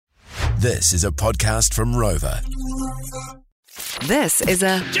This is a podcast from Rover. This is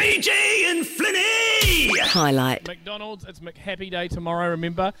a JJ and Flinny highlight. McDonald's, it's McHappy Day tomorrow,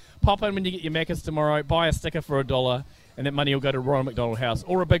 remember? Pop in when you get your Maccas tomorrow, buy a sticker for $1, and that money will go to Royal McDonald House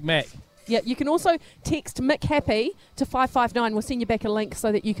or a Big Mac. Yeah, you can also text McHappy to 559. We'll send you back a link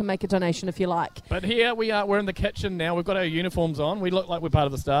so that you can make a donation if you like. But here we are, we're in the kitchen now. We've got our uniforms on. We look like we're part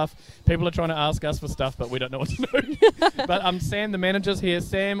of the staff. People are trying to ask us for stuff, but we don't know what to do. But Sam, the manager's here.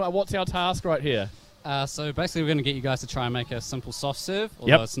 Sam, what's our task right here? So basically we're going to get you guys to try and make a simple soft serve,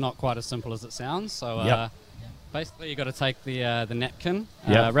 although it's not quite as simple as it sounds. So basically you've got to take the napkin,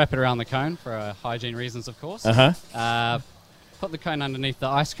 wrap it around the cone for hygiene reasons, of course. Put the cone underneath the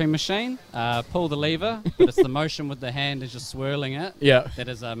ice cream machine, pull the lever, but it's the motion with the hand as you're swirling it that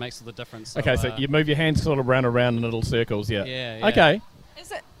is makes all the difference. So, so you move your hands sort of round and round in little circles, Yeah. Okay.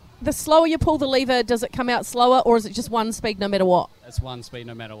 Is it the slower you pull the lever, does it come out slower, or is it just one speed no matter what? It's one speed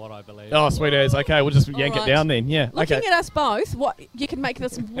no matter what, I believe. Oh, sweet as. Okay, we'll just yank it down then. Yeah. Looking at us both, what you can make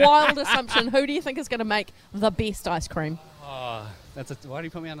this wild assumption. Who do you think is going to make the best ice cream? Oh, why do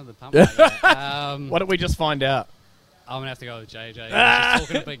you put me under the pump like that? Why don't we just find out? I'm going to have to go with JJ. He's just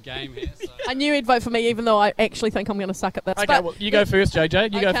talking a big game here. So. I knew he'd vote for me, even though I actually think I'm going to suck at this. Okay, well, you go first,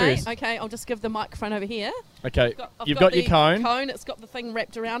 JJ. You go first. Okay, I'll just give the microphone over here. Okay, I've you've got your cone. It's got the thing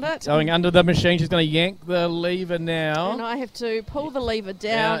wrapped around it. Going under the machine, she's going to yank the lever now. And I have to pull the lever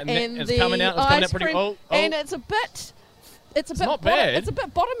down, and it's the coming out. It's coming out pretty. cream, and it's a bit. It's not bad. It's a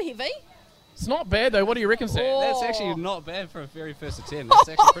bit bottom heavy. It's not bad though. What do you reckon, Sam? That's actually not bad for a very first attempt. That's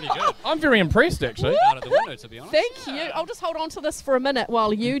actually pretty good. I'm very impressed, actually. Out of the window, to be honest. Thank you. I'll just hold on to this for a minute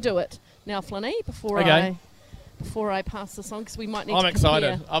while you do it now, Flinny, before I pass this on, because we might need to I'm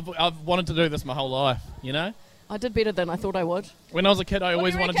excited. compare. I've wanted to do this my whole life, you know? I did better than I thought I would. When I was a kid, I What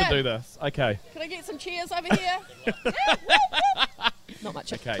always do you wanted to reckon? do this. Okay. Can I get some cheers over here? Not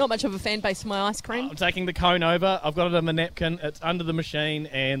much. Okay. Not much of a fan base for my ice cream. I'm taking the cone over. I've got it in the napkin. It's under the machine,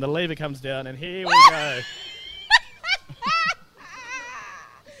 and the lever comes down, and here we go.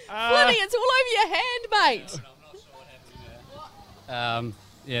 Flinny, it's all over your hand, mate.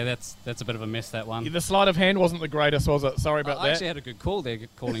 Yeah, that's a bit of a mess, that one. The sleight of hand wasn't the greatest, was it? Sorry about I that. actually had a good call there,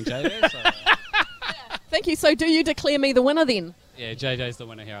 calling JJ. So, Thank you. So do you declare me the winner then? yeah, JJ's the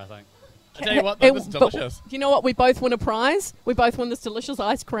winner here, I think. I tell you what, though, this is But delicious. do you know what? We both win a prize. We both win this delicious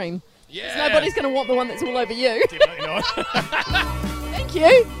ice cream. Yeah. Nobody's going to want the one that's all over you. Definitely not. Thank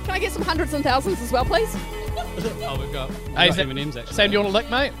you. Can I get some hundreds and thousands as well, please? Oh, we've got Sam, M&M's actually. Sam, do you want a lick,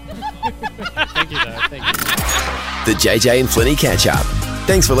 mate? Thank you, though. Thank you. The JJ and Flinny catch up.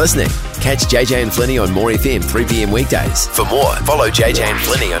 Thanks for listening. Catch JJ and Flinny on More FM 3 p.m. weekdays. For more, follow JJ and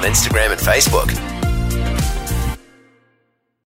Flinny on Instagram and Facebook.